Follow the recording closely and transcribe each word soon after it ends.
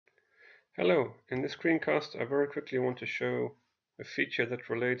Hello, in this screencast I very quickly want to show a feature that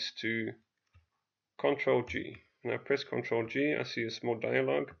relates to Ctrl-G. When I press Ctrl-G, I see a small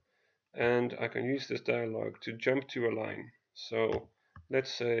dialog, and I can use this dialog to jump to a line. So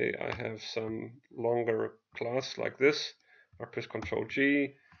let's say I have some longer class like this. I press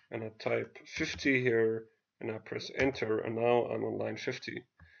Ctrl-G and I type 50 here and I press enter, and now I'm on line 50.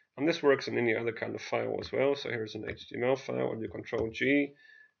 And this works in any other kind of file as well. So here's an HTML file, I do Ctrl-G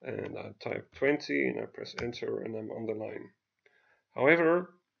and I type 20 and I press enter and I'm on the line.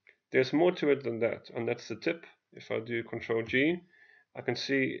 However, there's more to it than that, and that's the tip. If I do Ctrl-G, I can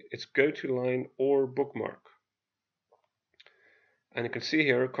see it's go to line or bookmark. And you can see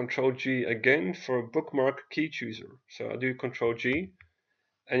here Ctrl-G again for a bookmark key chooser. So I do Ctrl-G,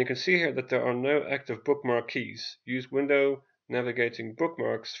 and you can see here that there are no active bookmark keys. Use window navigating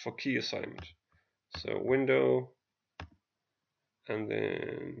bookmarks for key assignment. So window, and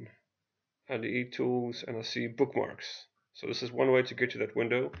then IDE tools, and I see bookmarks. So this is one way to get to that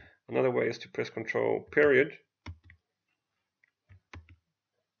window. Another way is to press Ctrl period,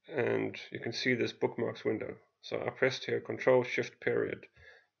 and you can see this bookmarks window. So I pressed here Ctrl Shift period.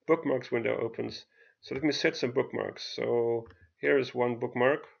 Bookmarks window opens. So let me set some bookmarks. So here is one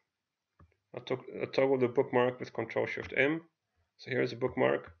bookmark. I toggle the bookmark with Ctrl Shift M. So here's a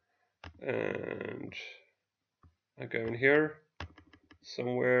bookmark, and I go in here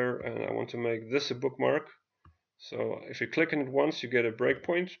somewhere and I want to make this a bookmark. So if you click on it once, you get a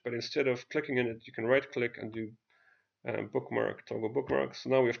breakpoint, but instead of clicking in it, you can right click and do bookmark, toggle bookmarks.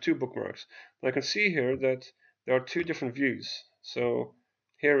 So now we have two bookmarks. And I can see here that there are two different views. So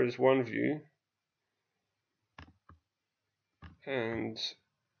here is one view, and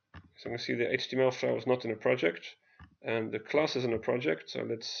so you can see the HTML file is not in a project and the class is in a project. So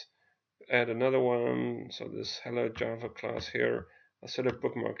let's add another one. So this hello Java class here, I set a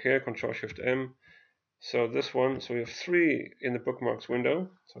bookmark here, Ctrl Shift M. So this one, so we have three in the bookmarks window,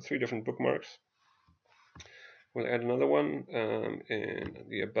 so three different bookmarks. We'll add another one in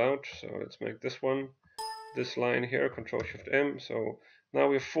the about. So let's make this one, this line here, Ctrl Shift M. So now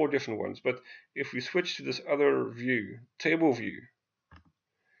we have four different ones. But if we switch to this other view, table view,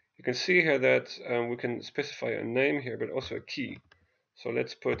 you can see here that we can specify a name here, but also a key. So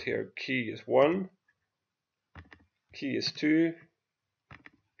let's put here key is 1, key is 2,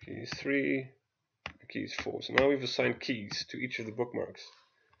 key is 3, key is 4. So now we've assigned keys to each of the bookmarks.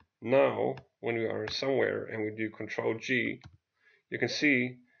 Now, when we are somewhere and we do Ctrl-G, you can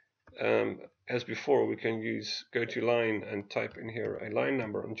see, as before, we can use go to line and type in here a line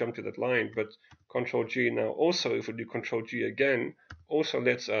number and jump to that line. But Ctrl-G now also, if we do Ctrl-G again, also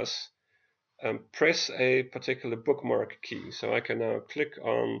lets us press a particular bookmark key. So I can now click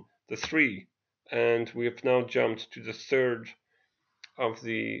on the 3, and we have now jumped to the third of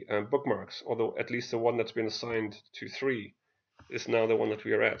the bookmarks, although at least the one that's been assigned to 3 is now the one that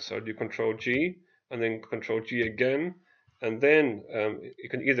we are at. So I do Ctrl-G and then Ctrl-G again, and then you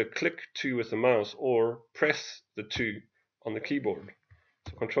can either click 2 with the mouse or press the 2 on the keyboard.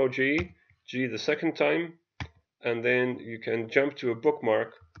 So Ctrl-G, G the second time, and then you can jump to a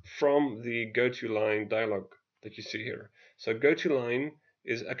bookmark from the go to line dialog that you see here. So go to line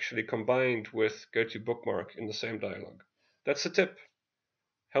is actually combined with go to bookmark in the same dialog. That's the tip,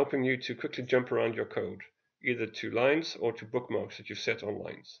 helping you to quickly jump around your code, either to lines or to bookmarks that you've set on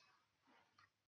lines.